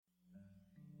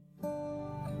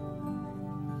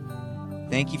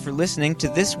Thank you for listening to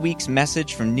this week's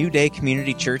message from New Day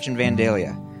Community Church in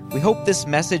Vandalia. We hope this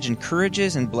message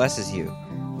encourages and blesses you.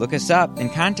 Look us up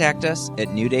and contact us at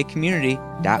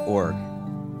newdaycommunity.org.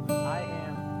 I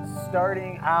am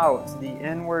starting out the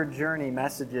Inward Journey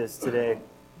messages today,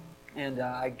 and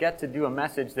I get to do a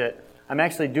message that I'm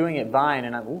actually doing at Vine,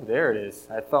 and there it is.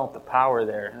 I felt the power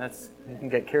there, and you can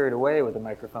get carried away with a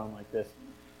microphone like this.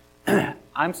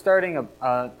 I'm starting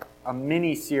a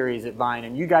mini-series at Vine,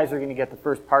 and you guys are going to get the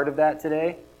first part of that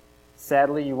today.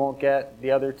 Sadly, you won't get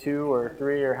the other 2 or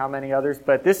 3 or how many others,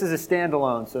 but this is a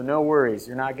standalone, so no worries.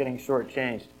 You're not getting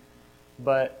shortchanged.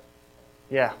 But,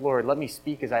 yeah, Lord, let me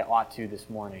speak as I ought to this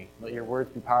morning. Let your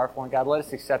words be powerful, and God, let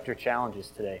us accept your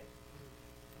challenges today.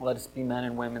 Let us be men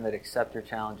and women that accept your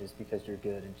challenges because you're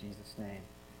good. In Jesus' name,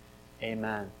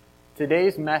 amen.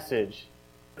 Today's message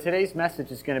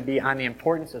is going to be on the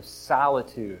importance of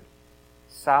solitude.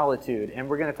 Solitude. And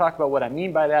we're going to talk about what I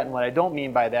mean by that and what I don't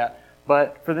mean by that.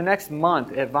 But for the next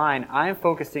month at Vine, I'm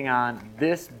focusing on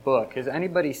this book. Has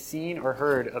anybody seen or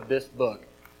heard of this book?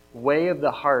 Way of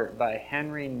the Heart by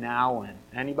Henry Nouwen.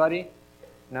 Anybody?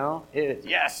 No?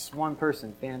 Yes, one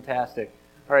person. Fantastic.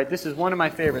 All right, this is one of my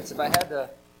favorites. If I had to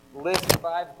list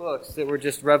 5 books that were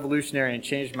just revolutionary and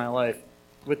changed my life,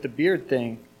 with the beard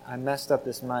thing, I messed up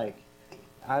this mic.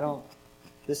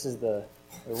 This is the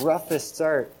roughest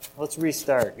start. Let's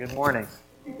restart. Good morning.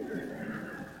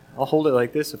 I'll hold it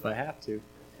like this if I have to.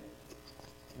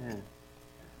 Man.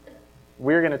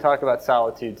 We're going to talk about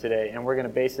solitude today, and we're going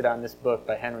to base it on this book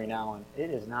by Henry Nouwen. It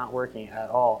is not working at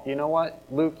all. You know what?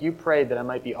 Luke, you prayed that I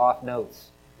might be off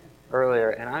notes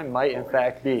earlier, and I might in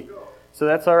fact be. So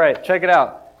that's all right. Check it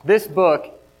out. This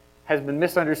book has been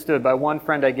misunderstood by one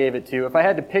friend I gave it to. If I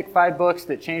had to pick 5 books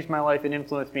that changed my life and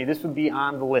influenced me, this would be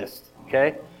on the list,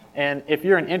 okay? And if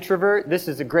you're an introvert, this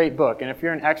is a great book. And if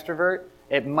you're an extrovert,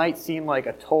 it might seem like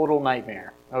a total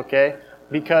nightmare, okay?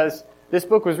 Because this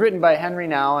book was written by Henry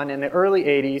Nouwen in the early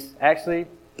 80s, actually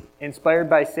inspired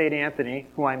by St. Anthony,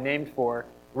 who I'm named for,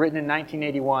 written in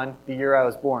 1981, the year I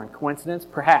was born. Coincidence?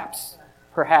 Perhaps,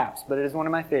 but it is one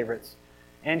of my favorites.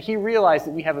 And he realized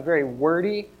that we have a very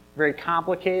wordy, very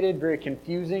complicated, very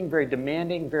confusing, very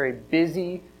demanding, very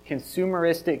busy,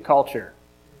 consumeristic culture.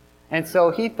 And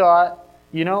so he thought,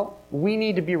 we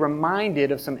need to be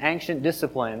reminded of some ancient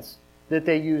disciplines that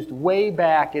they used way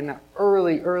back in the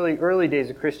early days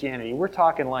of Christianity. We're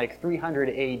talking like 300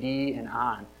 AD and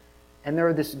on. And there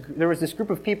was this group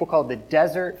of people called the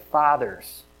Desert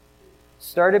Fathers,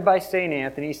 started by St.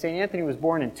 Anthony. St. Anthony was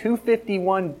born in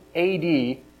 251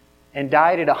 AD and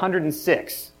died at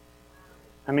 106.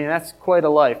 I mean, that's quite a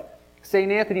life.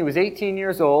 St. Anthony was 18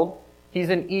 years old. He's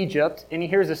in Egypt, and he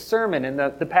hears a sermon, and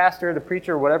the pastor, the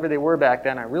preacher, whatever they were back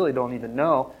then, I really don't even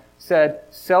know, said,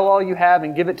 "Sell all you have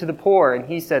and give it to the poor." And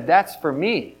he said, "That's for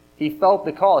me." He felt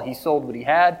the call. He sold what he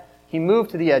had. He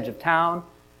moved to the edge of town,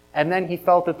 and then he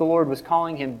felt that the Lord was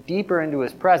calling him deeper into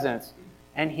his presence,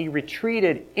 and he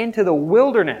retreated into the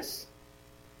wilderness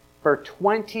for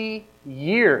 20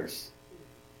 years.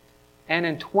 And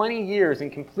in 20 years, in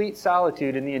complete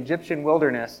solitude in the Egyptian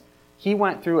wilderness, he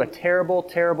went through a terrible,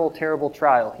 terrible, terrible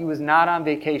trial. He was not on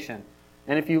vacation.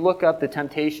 And if you look up the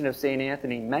temptation of St.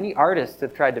 Anthony, many artists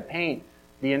have tried to paint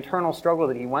the internal struggle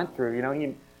that he went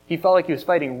through. He felt like he was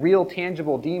fighting real,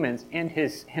 tangible demons in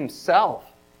himself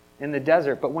in the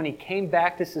desert. But when he came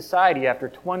back to society after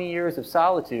 20 years of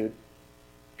solitude,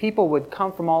 people would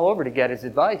come from all over to get his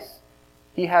advice.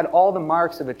 He had all the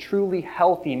marks of a truly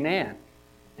healthy man,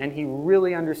 and he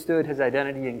really understood his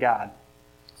identity in God.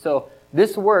 So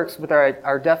this works with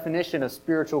our definition of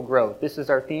spiritual growth. This is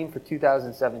our theme for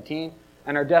 2017.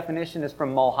 And our definition is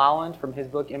from Mulholland, from his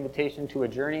book, Invitation to a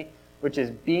Journey, which is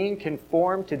being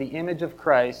conformed to the image of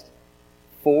Christ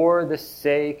for the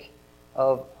sake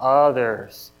of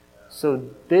others. So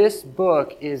this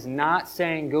book is not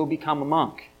saying go become a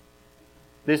monk.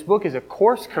 This book is a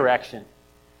course correction.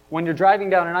 When you're driving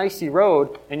down an icy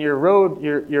road and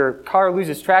your car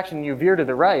loses traction and you veer to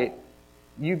the right,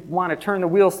 you want to turn the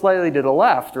wheel slightly to the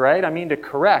left, right? I mean to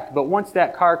correct. But once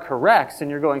that car corrects and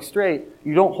you're going straight,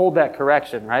 you don't hold that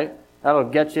correction, right? That'll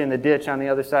get you in the ditch on the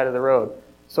other side of the road.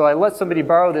 So I let somebody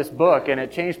borrow this book, and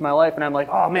it changed my life. And I'm like,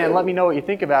 oh man, let me know what you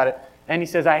think about it. And he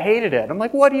says, I hated it. I'm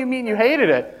like, what do you mean you hated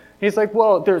it? He's like,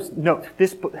 well,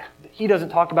 this book, he doesn't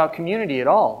talk about community at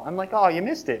all. I'm like, oh, you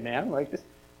missed it, man. I'm like,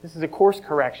 this is a course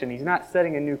correction. He's not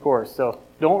setting a new course. So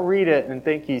don't read it and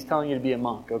think he's telling you to be a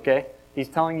monk, okay? He's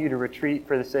telling you to retreat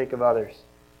for the sake of others.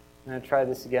 I'm going to try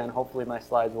this again. Hopefully my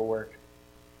slides will work.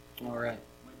 All right.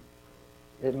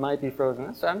 It might be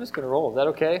frozen. So I'm just going to roll. Is that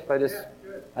okay? If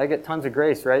I get tons of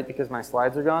grace, right? Because my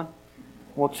slides are gone?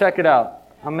 Well, check it out.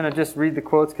 I'm going to just read the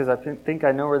quotes because I think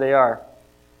I know where they are.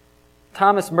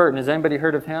 Thomas Merton, has anybody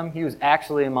heard of him? He was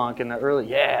actually a monk in the early...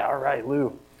 Yeah, all right,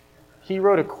 Lou. He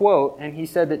wrote a quote, and he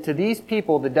said that to these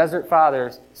people, the Desert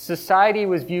Fathers, society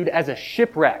was viewed as a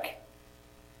shipwreck.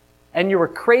 And you were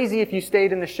crazy if you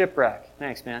stayed in the shipwreck.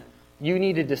 Thanks, man. You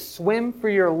needed to swim for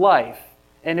your life,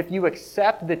 and if you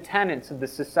accept the tenets of the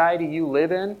society you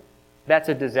live in, that's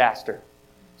a disaster.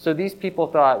 So these people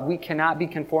thought, we cannot be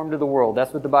conformed to the world.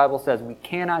 That's what the Bible says. We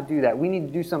cannot do that. We need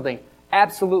to do something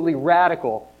absolutely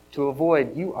radical to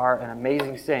avoid, you are an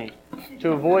amazing saint,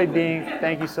 to avoid being,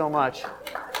 thank you so much.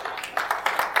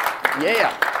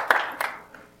 Yeah.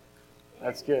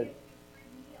 That's good.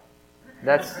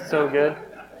 That's so good.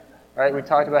 All right, we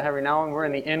talked about Henry Nouwen. We're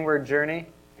in the inward journey.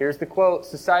 Here's the quote.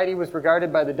 Society was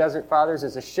regarded by the Desert Fathers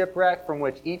as a shipwreck from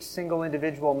which each single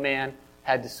individual man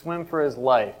had to swim for his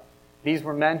life. These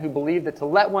were men who believed that to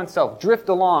let oneself drift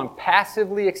along,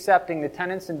 passively accepting the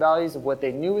tenets and values of what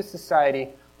they knew as society,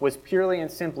 was purely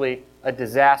and simply a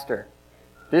disaster.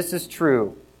 This is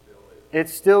true. It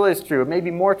still is true. It may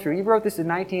be more true. He wrote this in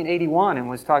 1981 and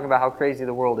was talking about how crazy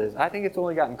the world is. I think it's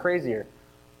only gotten crazier.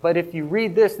 But if you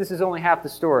read this, this is only half the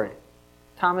story.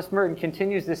 Thomas Merton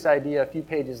continues this idea a few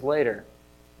pages later.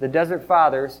 The Desert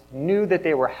Fathers knew that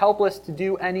they were helpless to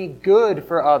do any good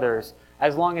for others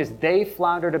as long as they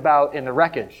floundered about in the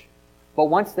wreckage. But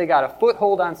once they got a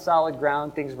foothold on solid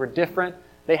ground, things were different.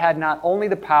 They had not only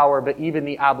the power, but even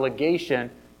the obligation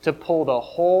to pull the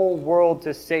whole world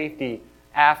to safety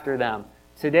after them.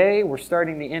 Today, we're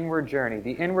starting the inward journey.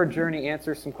 The inward journey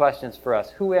answers some questions for us.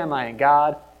 Who am I in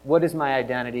God? What is my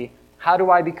identity? How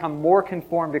do I become more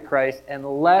conformed to Christ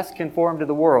and less conformed to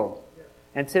the world?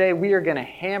 And today, we are going to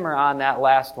hammer on that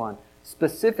last one.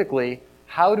 Specifically,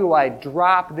 how do I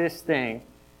drop this thing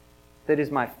that is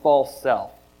my false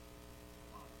self?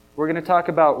 We're going to talk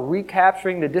about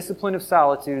recapturing the discipline of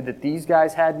solitude that these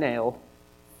guys had nailed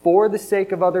for the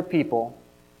sake of other people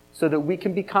so that we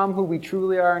can become who we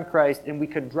truly are in Christ and we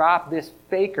can drop this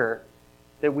faker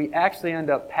that we actually end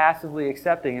up passively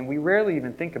accepting and we rarely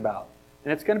even think about.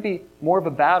 And it's going to be more of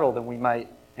a battle than we might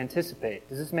anticipate.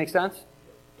 Does this make sense?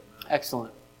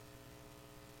 Excellent.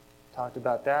 Talked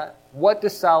about that. What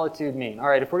does solitude mean? All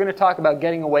right, if we're going to talk about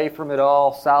getting away from it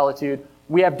all, solitude,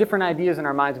 we have different ideas in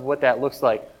our minds of what that looks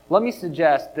like. Let me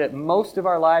suggest that most of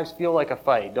our lives feel like a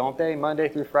fight, don't they? Monday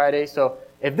through Friday. So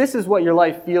if this is what your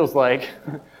life feels like,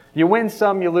 you win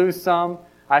some, you lose some.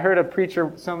 I heard a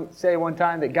preacher say one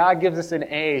time that God gives us an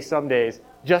A some days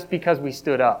just because we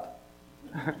stood up.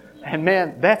 And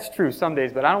man, that's true some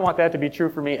days, but I don't want that to be true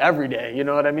for me every day, you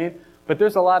know what I mean? But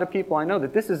there's a lot of people I know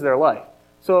that this is their life.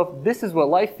 So if this is what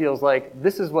life feels like,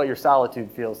 this is what your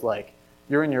solitude feels like.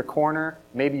 You're in your corner,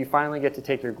 maybe you finally get to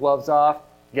take your gloves off,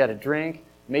 get a drink,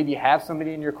 maybe you have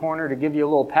somebody in your corner to give you a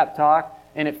little pep talk,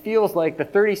 and it feels like the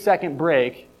 30-second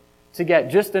break to get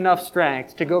just enough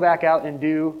strength to go back out and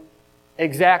do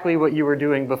exactly what you were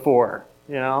doing before,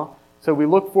 you know? So we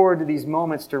look forward to these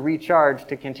moments to recharge,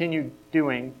 to continue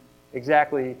doing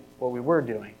exactly what we were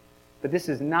doing. But this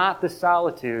is not the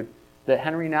solitude that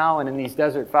Henry Nouwen and these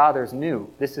Desert Fathers knew.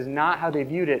 This is not how they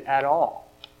viewed it at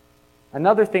all.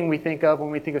 Another thing we think of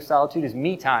when we think of solitude is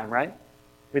me time, right?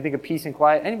 We think of peace and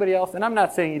quiet. Anybody else? And I'm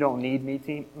not saying you don't need me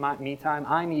time.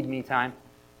 I need me time.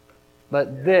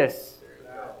 But this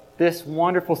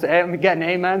wonderful... I'm getting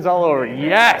amens all over.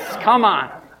 Yes, come on.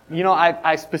 You know,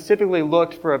 I specifically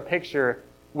looked for a picture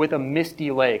with a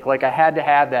misty lake. Like I had to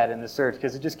have that in the search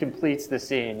because it just completes the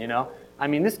scene, you know? I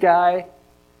mean, this guy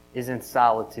is in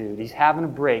solitude. He's having a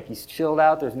break. He's chilled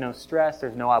out. There's no stress.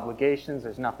 There's no obligations.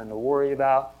 There's nothing to worry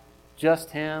about. Just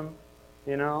him,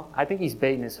 you know? I think he's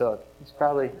baiting his hook. He's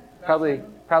probably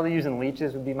using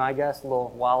leeches would be my guess. A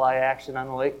little walleye action on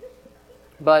the lake.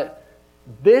 But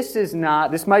this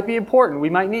might be important. We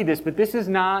might need this, but this is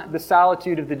not the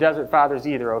solitude of the Desert Fathers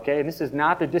either, okay? And this is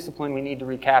not the discipline we need to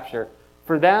recapture.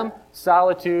 For them,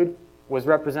 solitude was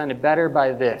represented better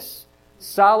by this.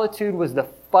 Solitude was the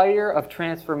fire of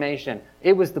transformation.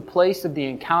 It was the place of the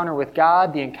encounter with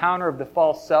God, the encounter of the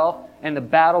false self, and the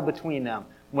battle between them.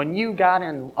 When you got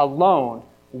in alone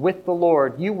with the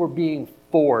Lord, you were being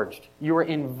forged. You were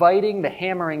inviting the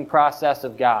hammering process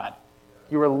of God.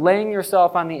 You were laying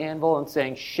yourself on the anvil and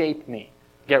saying, shape me.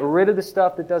 Get rid of the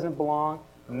stuff that doesn't belong.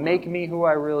 Make me who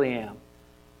I really am.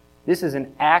 This is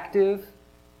an active,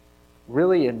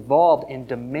 really involved and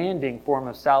demanding form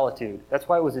of solitude. That's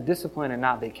why it was a discipline and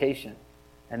not vacation.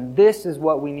 And this is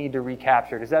what we need to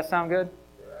recapture. Does that sound good?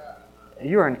 Yeah.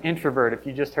 You're an introvert if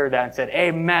you just heard that and said,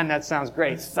 amen, that sounds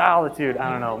great. Solitude. I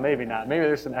don't know, maybe not. Maybe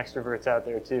there's some extroverts out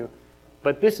there too.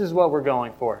 But this is what we're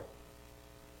going for.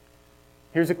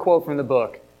 Here's a quote from the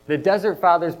book. The Desert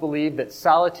Fathers believe that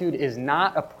solitude is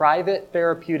not a private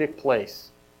therapeutic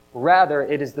place. Rather,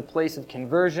 it is the place of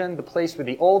conversion, the place where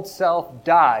the old self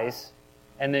dies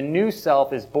and the new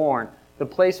self is born, the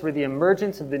place where the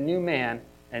emergence of the new man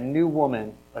and new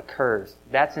woman occurs.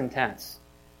 That's intense.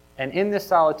 And in this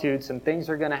solitude, some things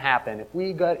are going to happen. If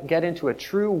we get into a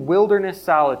true wilderness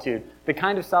solitude, the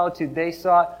kind of solitude they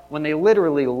sought when they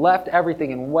literally left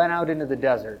everything and went out into the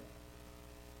desert,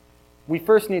 we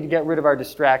first need to get rid of our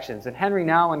distractions. And Henry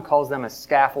Nouwen calls them a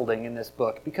scaffolding in this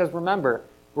book. Because remember,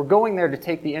 we're going there to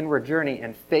take the inward journey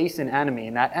and face an enemy.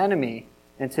 And that enemy,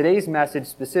 in today's message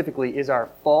specifically, is our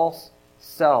false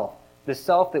self. The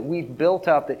self that we've built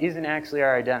up that isn't actually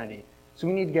our identity. So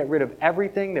we need to get rid of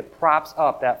everything that props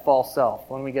up that false self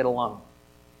when we get alone.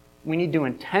 We need to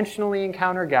intentionally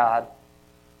encounter God.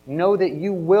 Know that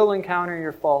you will encounter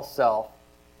your false self.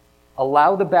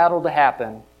 Allow the battle to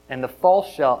happen. And the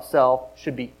false self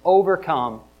should be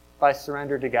overcome by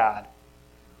surrender to God,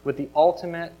 with the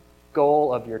ultimate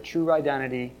goal of your true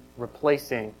identity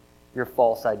replacing your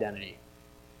false identity.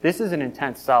 This is an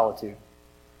intense solitude.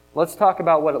 Let's talk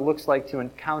about what it looks like to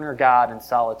encounter God in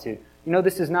solitude. You know,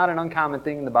 this is not an uncommon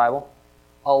thing in the Bible.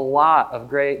 A lot of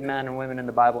great men and women in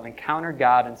the Bible encountered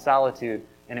God in solitude,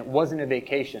 and it wasn't a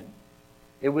vacation.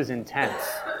 It was intense.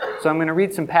 So I'm going to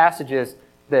read some passages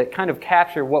that kind of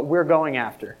capture what we're going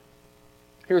after.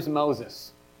 Here's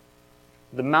Moses.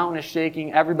 The mountain is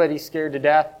shaking. Everybody's scared to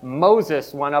death.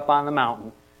 Moses went up on the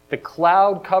mountain. The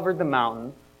cloud covered the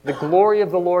mountain. The glory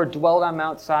of the Lord dwelled on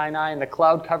Mount Sinai, and the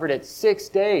cloud covered it 6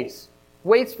 days.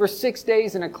 Waits for 6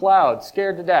 days in a cloud,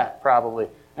 scared to death, probably.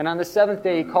 And on the seventh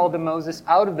day he called to Moses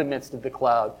out of the midst of the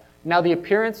cloud. Now the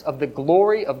appearance of the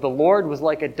glory of the Lord was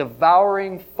like a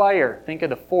devouring fire. Think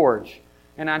of the forge.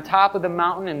 And on top of the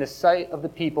mountain, in the sight of the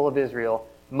people of Israel,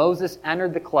 Moses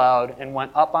entered the cloud and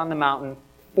went up on the mountain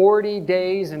 40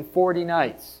 days and 40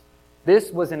 nights. This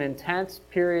was an intense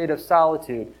period of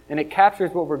solitude, and it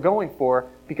captures what we're going for,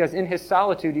 because in his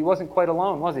solitude he wasn't quite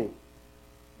alone, was he?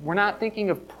 We're not thinking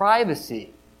of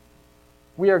privacy.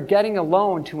 We are getting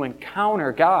alone to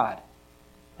encounter God,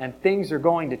 and things are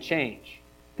going to change.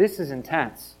 This is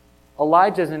intense.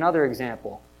 Elijah is another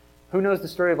example. Who knows the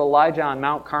story of Elijah on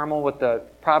Mount Carmel with the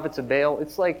prophets of Baal?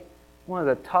 It's like one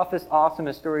of the toughest,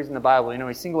 awesomest stories in the Bible. You know,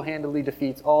 he single-handedly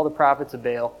defeats all the prophets of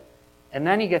Baal. And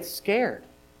then he gets scared.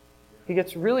 He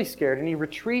gets really scared, and he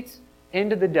retreats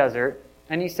into the desert,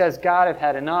 and he says, God, I've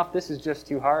had enough. This is just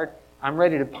too hard. I'm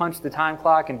ready to punch the time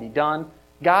clock and be done.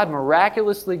 God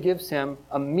miraculously gives him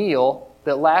a meal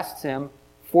that lasts him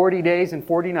 40 days and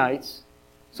 40 nights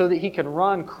so that he can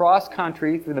run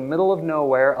cross-country through the middle of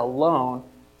nowhere alone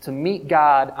to meet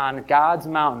God on God's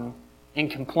mountain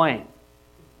and complain.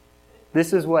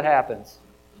 This is what happens.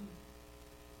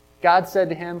 God said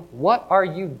to him, "What are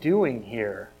you doing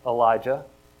here, Elijah?"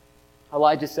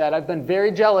 Elijah said, "I've been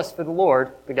very jealous for the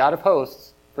Lord, the God of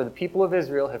hosts, for the people of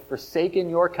Israel have forsaken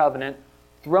your covenant,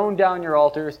 thrown down your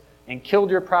altars, and killed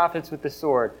your prophets with the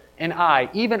sword. And I,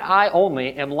 even I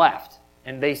only, am left,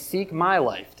 and they seek my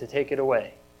life to take it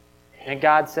away." And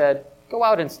God said, "Go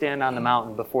out and stand on the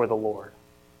mountain before the Lord."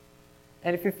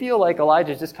 And if you feel like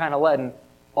Elijah's just kind of letting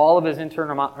all of his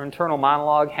internal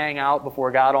monologue hang out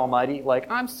before God Almighty, like,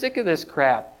 I'm sick of this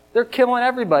crap. They're killing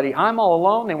everybody. I'm all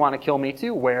alone. They want to kill me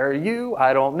too. Where are you?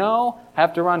 I don't know.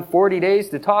 Have to run 40 days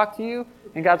to talk to you.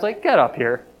 And God's like, get up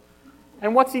here.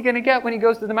 And what's he going to get when he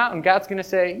goes to the mountain? God's going to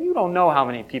say, you don't know how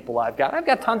many people I've got. I've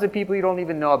got tons of people you don't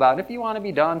even know about. And if you want to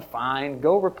be done, fine.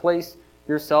 Go replace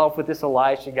yourself with this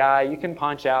Elisha guy. You can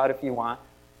punch out if you want.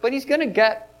 But he's going to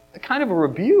get a kind of a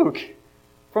rebuke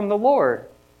from the Lord.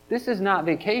 This is not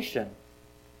vacation.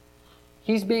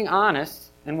 He's being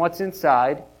honest in what's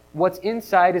inside. What's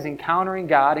inside is encountering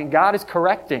God, and God is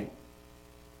correcting.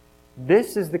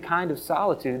 This is the kind of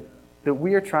solitude that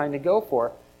we are trying to go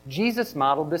for. Jesus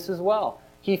modeled this as well.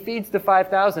 He feeds the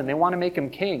 5,000. They want to make him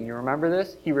king. You remember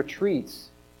this? He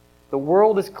retreats. The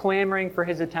world is clamoring for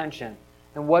his attention.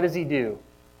 And what does he do?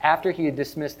 After he had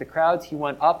dismissed the crowds, he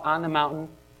went up on the mountain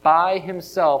by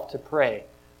himself to pray.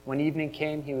 When evening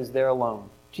came, he was there alone.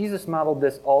 Jesus modeled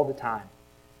this all the time.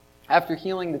 After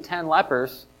healing the 10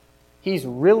 lepers, he's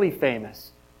really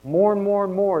famous. More and more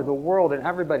and more, the world and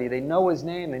everybody, they know his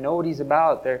name, they know what he's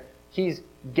about. He's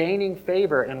gaining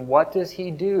favor, and what does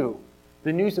he do?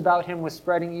 The news about him was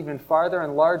spreading even farther,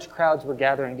 and large crowds were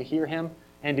gathering to hear him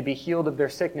and to be healed of their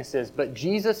sicknesses. But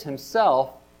Jesus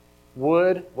himself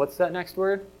would, what's that next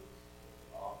word?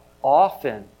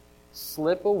 Often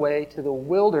slip away to the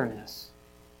wilderness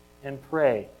and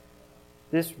pray.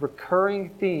 This recurring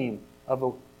theme of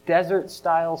a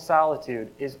desert-style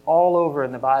solitude is all over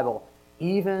in the Bible.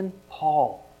 Even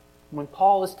Paul. When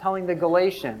Paul is telling the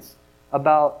Galatians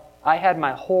about, I had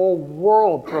my whole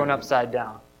world thrown upside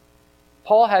down.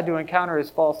 Paul had to encounter his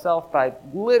false self by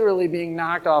literally being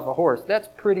knocked off a horse. That's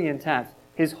pretty intense.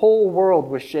 His whole world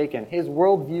was shaken. His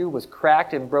worldview was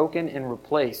cracked and broken and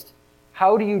replaced.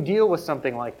 How do you deal with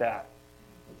something like that?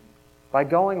 By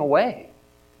going away.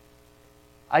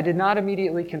 I did not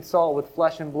immediately consult with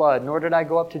flesh and blood, nor did I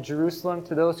go up to Jerusalem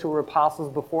to those who were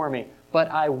apostles before me, but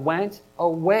I went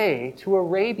away to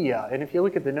Arabia. And if you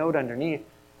look at the note underneath,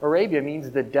 Arabia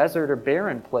means the desert or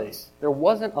barren place. There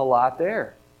wasn't a lot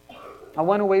there. I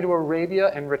went away to Arabia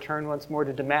and returned once more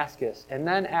to Damascus. And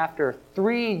then after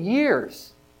 3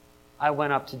 years, I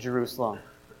went up to Jerusalem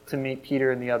to meet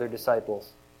Peter and the other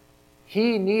disciples.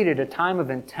 He needed a time of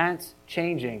intense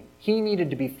changing. He needed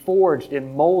to be forged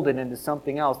and molded into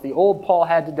something else. The old Paul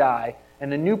had to die,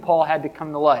 and the new Paul had to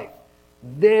come to life.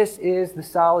 This is the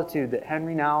solitude that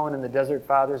Henry Nouwen and the Desert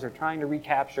Fathers are trying to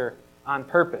recapture on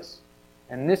purpose.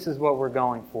 And this is what we're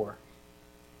going for.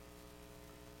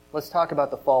 Let's talk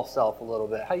about the false self a little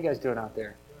bit. How you guys doing out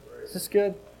there? Is this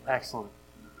good? Excellent.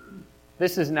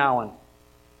 This is Nouwen.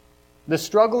 The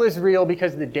struggle is real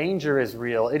because the danger is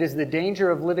real. It is the danger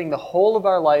of living the whole of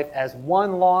our life as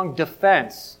one long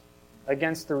defense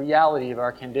against the reality of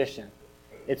our condition.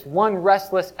 It's one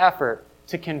restless effort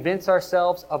to convince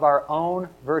ourselves of our own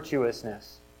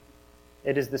virtuousness.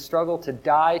 It is the struggle to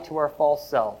die to our false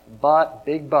self. But,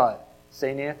 big but,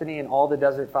 St. Anthony and all the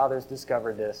Desert Fathers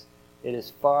discovered this. It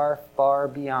is far, far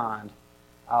beyond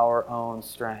our own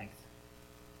strength.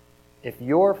 If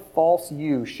your false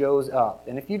you shows up,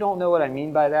 and if you don't know what I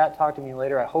mean by that, talk to me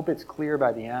later. I hope it's clear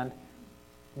by the end.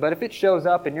 But if it shows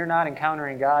up and you're not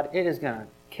encountering God, it is going to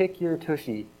kick your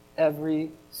tushy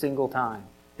every single time.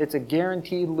 It's a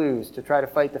guaranteed lose to try to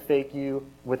fight the fake you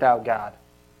without God.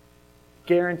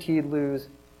 Guaranteed lose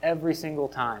every single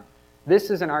time.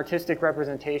 This is an artistic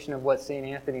representation of what St.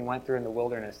 Anthony went through in the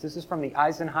wilderness. This is from the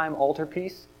Eisenheim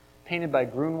altarpiece, painted by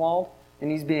Grunwald, and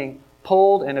he's being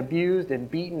pulled and abused and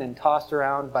beaten and tossed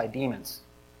around by demons.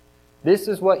 This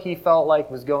is what he felt like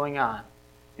was going on.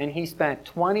 And he spent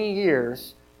 20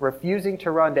 years refusing to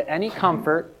run to any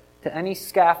comfort, to any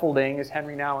scaffolding, as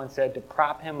Henry Nouwen said, to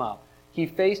prop him up. He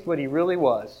faced what he really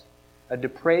was, a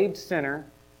depraved sinner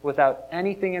without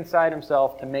anything inside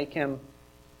himself to make him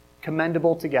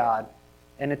commendable to God.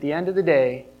 And at the end of the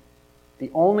day,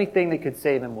 the only thing that could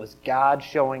save him was God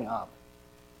showing up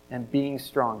and being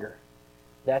stronger.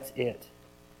 That's it.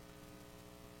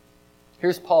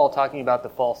 Here's Paul talking about the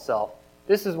false self.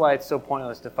 This is why it's so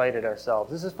pointless to fight it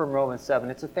ourselves. This is from Romans 7.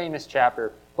 It's a famous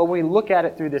chapter, but when we look at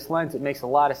it through this lens, it makes a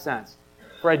lot of sense.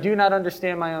 For I do not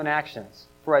understand my own actions.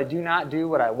 For I do not do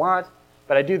what I want,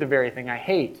 but I do the very thing I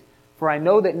hate. For I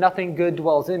know that nothing good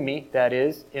dwells in me, that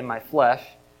is, in my flesh.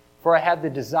 For I have the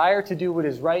desire to do what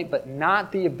is right, but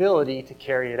not the ability to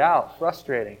carry it out.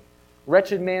 Frustrating.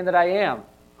 Wretched man that I am,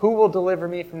 who will deliver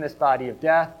me from this body of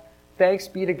death? Thanks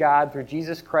be to God through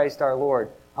Jesus Christ our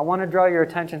Lord. I want to draw your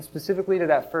attention specifically to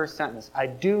that first sentence. I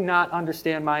do not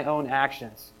understand my own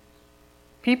actions.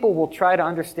 People will try to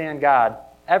understand God.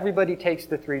 Everybody takes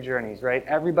the 3 journeys, right?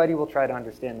 Everybody will try to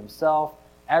understand themselves.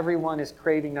 Everyone is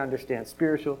craving to understand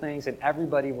spiritual things, and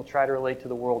everybody will try to relate to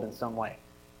the world in some way.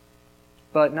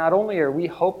 But not only are we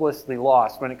hopelessly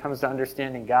lost when it comes to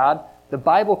understanding God, the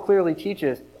Bible clearly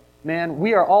teaches, man,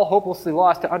 we are all hopelessly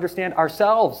lost to understand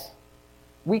ourselves.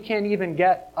 We can't even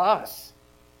get us.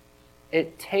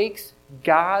 It takes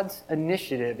God's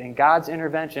initiative and God's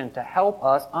intervention to help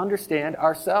us understand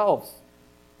ourselves.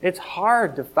 It's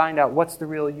hard to find out what's the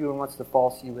real you and what's the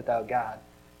false you without God.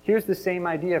 Here's the same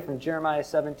idea from Jeremiah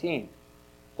 17.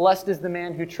 Blessed is the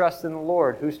man who trusts in the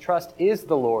Lord, whose trust is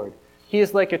the Lord. He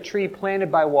is like a tree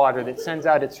planted by water that sends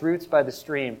out its roots by the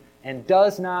stream and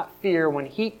does not fear when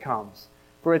heat comes.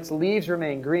 For its leaves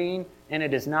remain green, and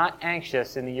it is not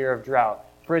anxious in the year of drought,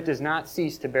 for it does not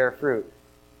cease to bear fruit.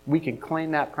 We can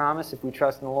claim that promise if we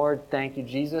trust in the Lord. Thank you,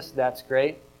 Jesus. That's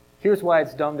great. Here's why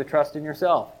it's dumb to trust in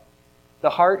yourself. The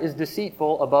heart is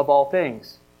deceitful above all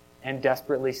things and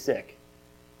desperately sick.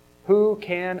 Who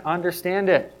can understand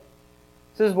it?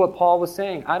 This is what Paul was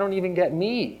saying. I don't even get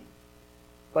me.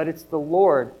 But it's the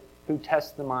Lord who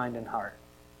tests the mind and heart.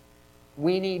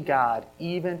 We need God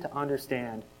even to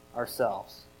understand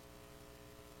ourselves.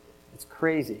 It's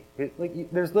crazy.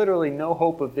 There's literally no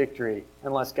hope of victory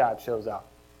unless God shows up.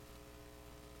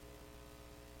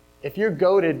 If you're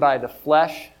goaded by the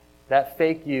flesh, that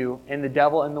fake you, and the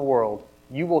devil and the world,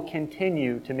 you will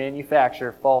continue to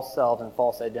manufacture false selves and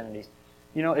false identities.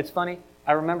 You know, it's funny.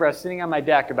 I remember I was sitting on my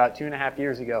deck about 2.5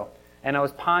 years ago, and I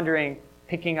was pondering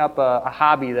picking up a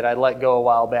hobby that I let go a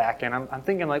while back, and I'm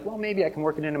thinking like, well, maybe I can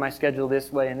work it into my schedule this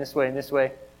way and this way and this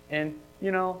way. And,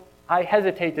 I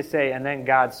hesitate to say, and then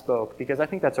God spoke, because I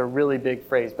think that's a really big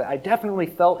phrase, but I definitely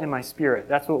felt in my spirit,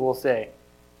 that's what we'll say.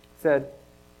 It said,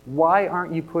 why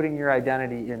aren't you putting your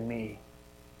identity in me?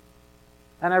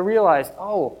 And I realized,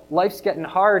 life's getting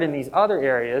hard in these other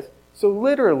areas, so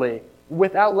literally,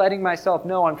 without letting myself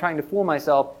know I'm trying to fool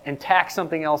myself and tack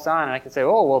something else on, and I can say, the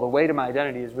weight of my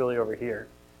identity is really over here.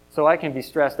 So I can be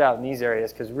stressed out in these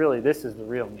areas because really this is the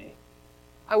real me.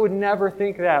 I would never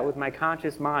think that with my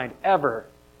conscious mind, ever.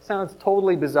 Sounds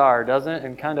totally bizarre, doesn't it?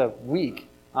 And kind of weak,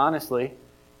 honestly.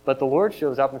 But the Lord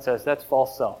shows up and says, that's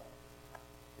false self.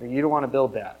 You don't want to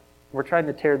build that. We're trying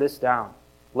to tear this down.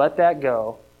 Let that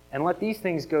go, and let these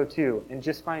things go too, and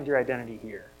just find your identity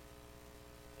here.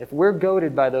 If we're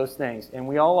goaded by those things, and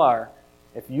we all are,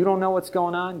 if you don't know what's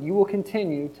going on, you will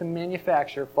continue to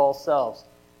manufacture false selves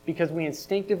because we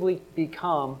instinctively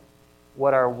become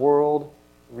what our world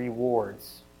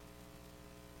rewards.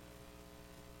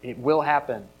 It will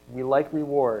happen. We like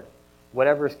reward.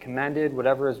 Whatever is commended,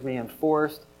 whatever is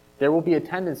reinforced, there will be a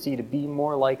tendency to be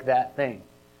more like that thing.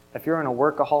 If you're in a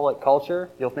workaholic culture,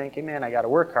 you'll think, hey man, I got to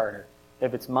work harder.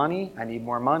 If it's money, I need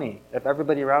more money. If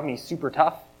everybody around me is super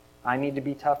tough, I need to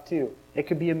be tough too. It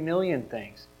could be a million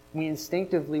things. We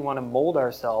instinctively want to mold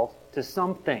ourselves to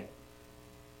something.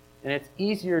 And it's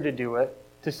easier to do it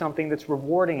to something that's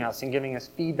rewarding us and giving us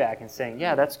feedback and saying,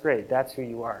 yeah, that's great. That's who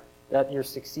you are. That you're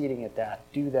succeeding at that.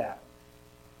 Do that.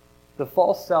 The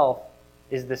false self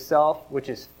is the self which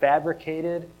is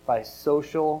fabricated by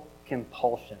social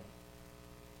compulsion.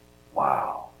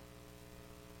 Wow.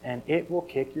 And it will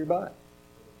kick your butt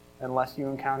unless you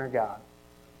encounter God.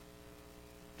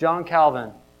 John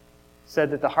Calvin said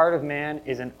that the heart of man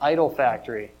is an idol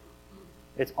factory.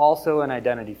 It's also an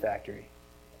identity factory.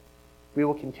 We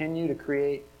will continue to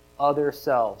create other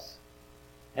selves.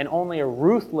 And only a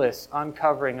ruthless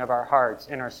uncovering of our hearts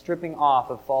and our stripping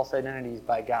off of false identities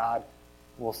by God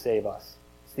will save us.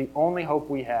 It's the only hope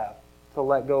we have to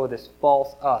let go of this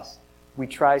false us we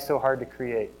try so hard to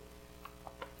create.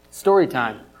 Story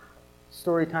time.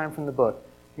 Story time from the book.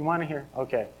 You want to hear?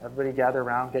 Okay, everybody gather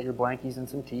around, get your blankies and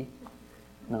some tea.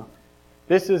 No.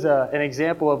 This is an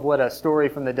example of what a story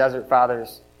from the Desert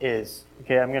Fathers is.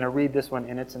 Okay, I'm going to read this one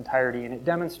in its entirety, and it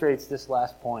demonstrates this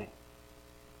last point.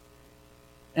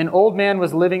 An old man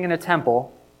was living in a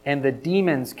temple, and the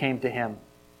demons came to him.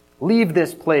 "Leave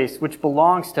this place, which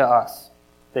belongs to us,"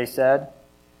 they said.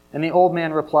 And the old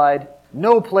man replied,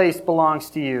 "No place belongs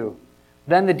to you."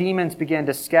 Then the demons began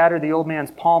to scatter the old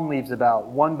man's palm leaves about,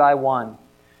 one by one.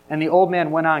 And the old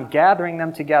man went on gathering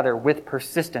them together with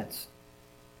persistence.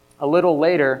 A little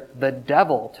later, the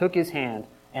devil took his hand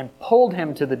and pulled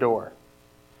him to the door.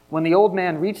 When the old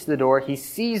man reached the door, he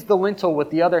seized the lintel with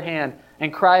the other hand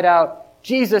and cried out,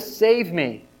 "Jesus, save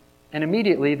me!" And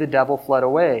immediately the devil fled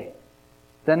away.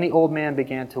 Then the old man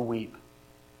began to weep.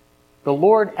 The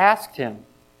Lord asked him,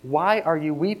 "Why are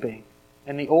you weeping?"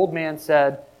 And the old man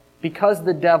said, "Because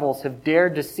the devils have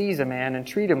dared to seize a man and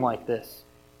treat him like this."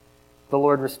 The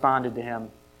Lord responded to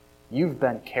him, "You've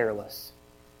been careless.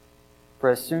 For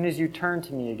as soon as you turn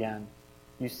to me again,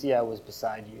 you see I was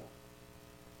beside you."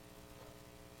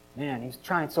 Man, he was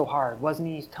trying so hard, wasn't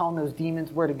he? He's telling those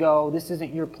demons where to go. This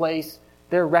isn't your place.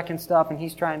 They're wrecking stuff, and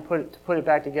he's trying to put it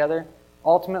back together.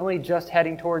 Ultimately, just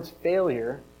heading towards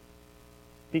failure,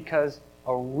 because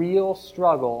a real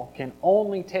struggle can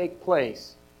only take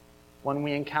place when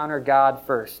we encounter God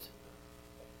first.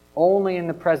 Only in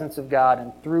the presence of God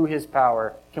and through His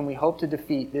power can we hope to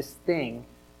defeat this thing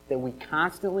that we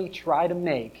constantly try to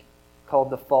make called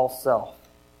the false self.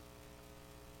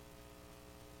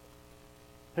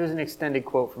 Here's an extended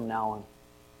quote from Nowlan.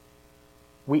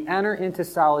 "We enter into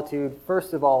solitude,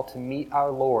 first of all, to meet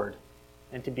our Lord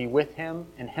and to be with Him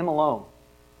and Him alone.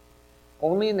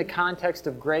 Only in the context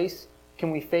of grace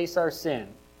can we face our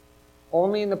sin.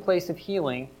 Only in the place of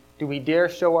healing do we dare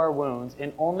show our wounds,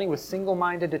 and only with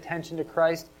single-minded attention to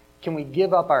Christ can we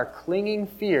give up our clinging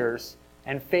fears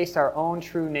and face our own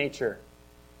true nature.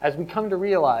 As we come to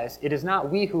realize it is not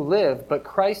we who live, but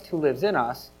Christ who lives in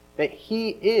us, that He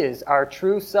is our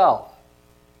true self,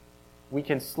 we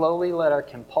can slowly let our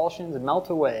compulsions melt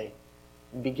away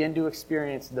and begin to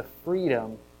experience the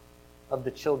freedom of the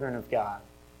children of God."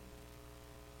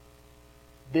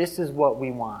 This is what we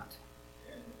want.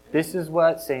 This is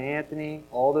what St. Anthony,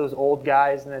 all those old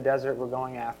guys in the desert were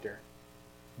going after.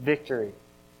 Victory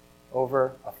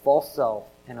over a false self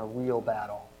in a real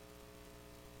battle.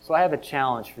 So I have a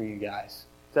challenge for you guys.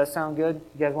 Does that sound good?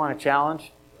 You guys want a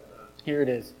challenge? Here it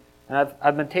is. And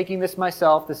I've been taking this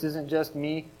myself. This isn't just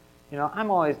me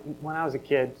When I was a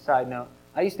kid, side note,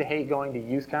 I used to hate going to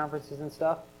youth conferences and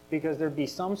stuff because there'd be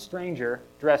some stranger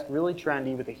dressed really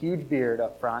trendy with a huge beard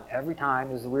up front every time.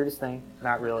 It was the weirdest thing.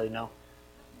 Not really, no.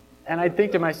 And I'd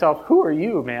think to myself, who are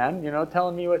you, man?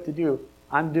 Telling me what to do.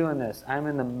 I'm doing this. I'm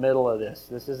in the middle of this.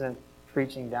 This isn't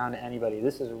preaching down to anybody.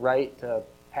 This is right to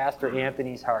Pastor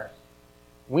Anthony's heart.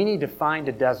 We need to find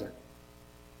a desert.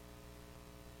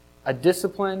 A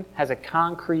discipline has a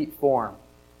concrete form.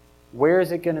 Where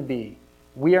is it going to be?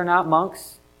 We are not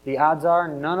monks. The odds are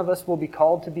none of us will be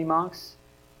called to be monks.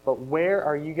 But where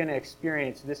are you going to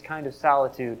experience this kind of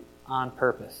solitude on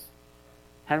purpose?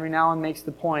 Henry Nouwen makes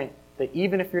the point that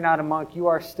even if you're not a monk, you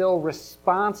are still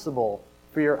responsible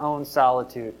for your own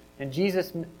solitude. And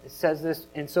Jesus says this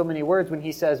in so many words when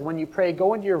he says, when you pray,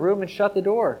 go into your room and shut the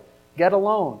door. Get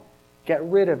alone. Get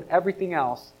rid of everything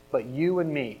else but you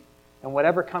and me. And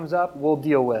whatever comes up, we'll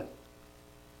deal with.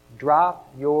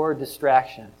 Drop your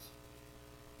distractions.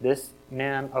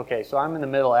 So I'm in the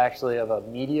middle actually of a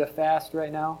media fast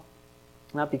right now.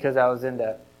 Not because I was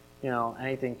into,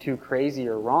 anything too crazy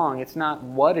or wrong. It's not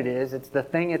what it is, it's the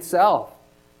thing itself.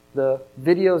 The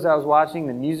videos I was watching,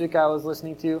 the music I was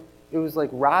listening to, it was like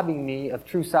robbing me of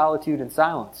true solitude and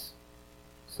silence.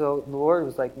 So the Lord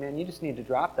was like, man, you just need to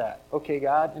drop that. Okay,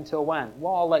 God, until when?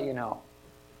 Well, I'll let you know.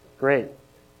 Great.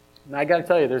 And I got to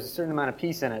tell you, there's a certain amount of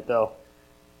peace in it, though.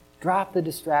 Drop the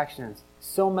distractions.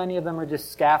 So many of them are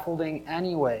just scaffolding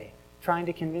anyway, trying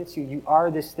to convince you you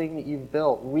are this thing that you've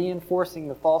built, reinforcing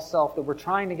the false self that we're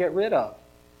trying to get rid of.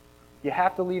 You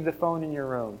have to leave the phone in your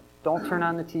room. Don't turn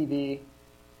on the TV.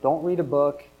 Don't read a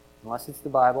book, unless it's the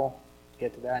Bible.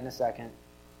 Get to that in a second.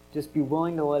 Just be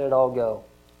willing to let it all go.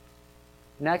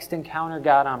 Next, encounter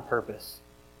God on purpose.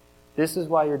 This is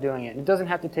why you're doing it. It doesn't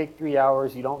have to take 3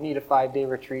 hours. You don't need a 5-day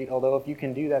retreat, although if you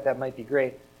can do that, that might be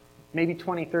great. Maybe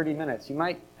 20, 30 minutes. You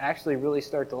might actually really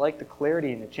start to like the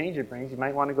clarity and the change it brings. You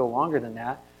might want to go longer than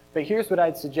that. But here's what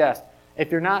I'd suggest. If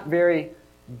you're not very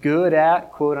good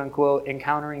at, quote unquote,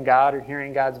 encountering God or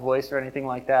hearing God's voice or anything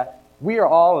like that, we are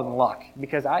all in luck,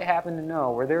 because I happen to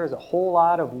know where there is a whole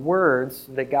lot of words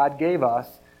that God gave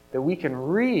us that we can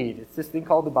read. It's this thing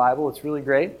called the Bible. It's really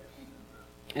great.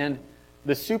 And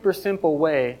the super simple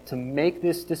way to make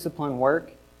this discipline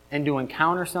work and to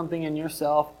encounter something in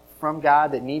yourself from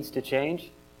God that needs to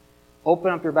change,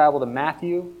 open up your Bible to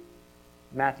Matthew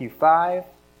 5,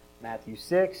 Matthew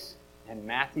 6, and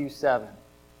Matthew 7.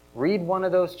 Read one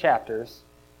of those chapters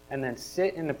and then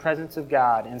sit in the presence of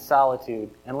God in solitude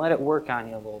and let it work on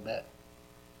you a little bit.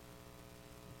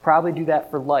 Probably do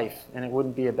that for life, and it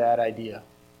wouldn't be a bad idea.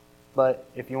 But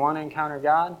if you want to encounter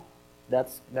God,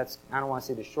 that's I don't want to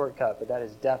say the shortcut, but that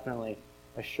is definitely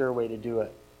a sure way to do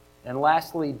it. And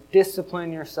lastly,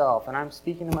 discipline yourself. And I'm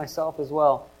speaking to myself as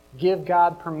well. Give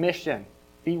God permission.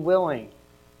 Be willing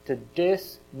to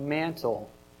dismantle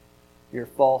your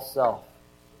false self.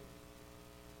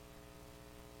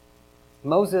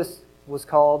 Moses was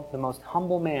called the most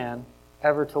humble man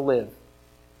ever to live.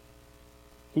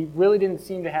 He really didn't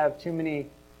seem to have too many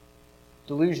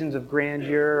delusions of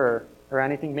grandeur or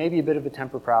anything. Maybe a bit of a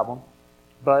temper problem.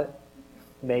 But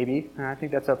maybe. And I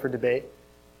think that's up for debate.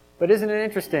 But isn't it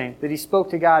interesting that he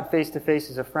spoke to God face to face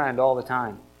as a friend all the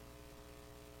time?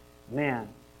 Man,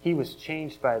 he was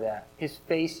changed by that. His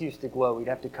face used to glow. He'd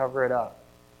have to cover it up.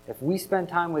 If we spend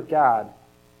time with God,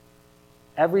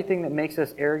 everything that makes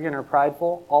us arrogant or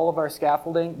prideful, all of our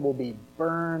scaffolding will be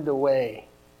burned away.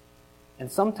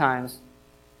 And sometimes,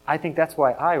 I think that's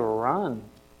why I run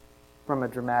from a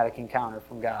dramatic encounter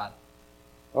from God.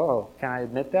 Oh, can I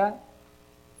admit that?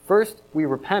 First, we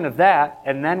repent of that,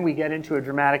 and then we get into a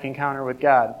dramatic encounter with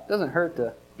God. It doesn't hurt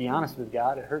to be honest with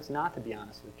God. It hurts not to be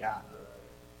honest with God.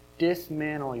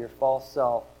 Dismantle your false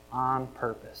self on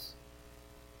purpose.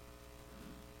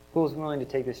 Who's willing to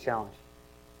take this challenge?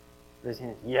 Raise your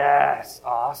hand. Yes!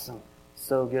 Awesome.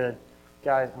 So good.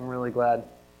 Guys, I'm really glad.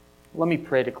 Let me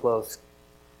pray to close.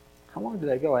 How long did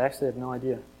I go? I actually have no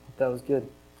idea. That was good.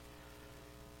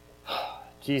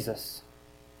 Jesus.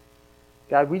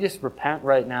 God, we just repent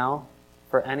right now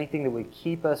for anything that would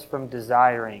keep us from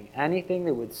desiring, anything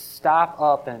that would stop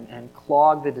up and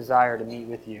clog the desire to meet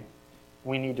with you.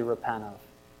 We need to repent of.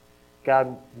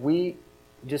 God, we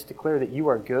just declare that you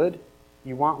are good,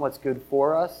 you want what's good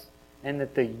for us, and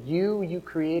that the you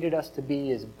created us to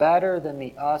be is better than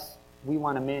the us we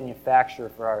want to manufacture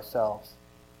for ourselves.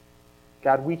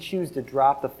 God, we choose to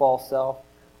drop the false self,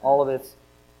 all of its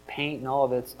paint and all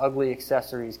of its ugly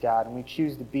accessories, God, and we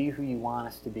choose to be who you want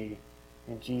us to be.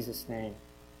 In Jesus' name.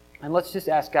 And let's just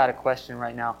ask God a question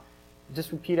right now.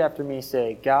 Just repeat after me.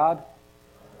 Say, God,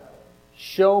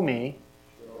 show me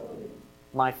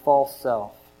my false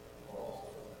self.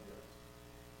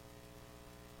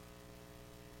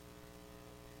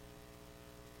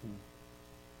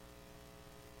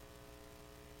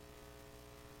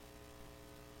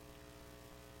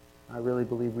 I really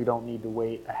believe we don't need to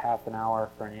wait a half an hour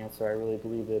for an answer. I really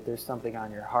believe that if there's something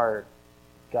on your heart,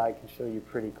 God can show you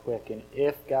pretty quick. And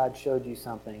if God showed you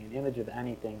something, an image of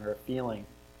anything or a feeling,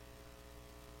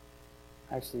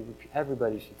 actually,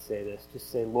 everybody should say this.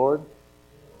 Just say, Lord,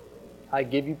 I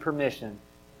give you permission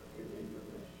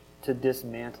to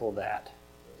dismantle that.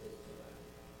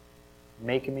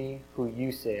 Make me who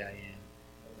you say I am.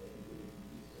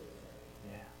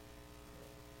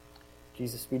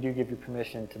 Jesus, we do give you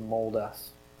permission to mold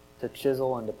us, to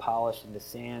chisel and to polish and to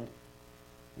sand,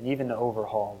 and even to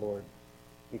overhaul, Lord,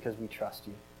 because we trust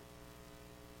you.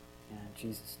 In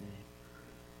Jesus'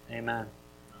 name, amen.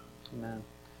 Amen.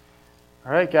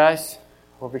 All right, guys.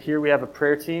 Over here we have a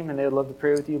prayer team, and they would love to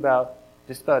pray with you about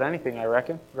just about anything, I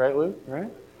reckon. Right, Luke? Right?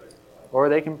 Or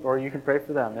you can pray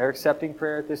for them. They're accepting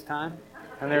prayer at this time,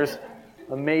 and there's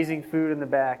amazing food in the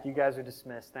back. You guys are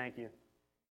dismissed. Thank you.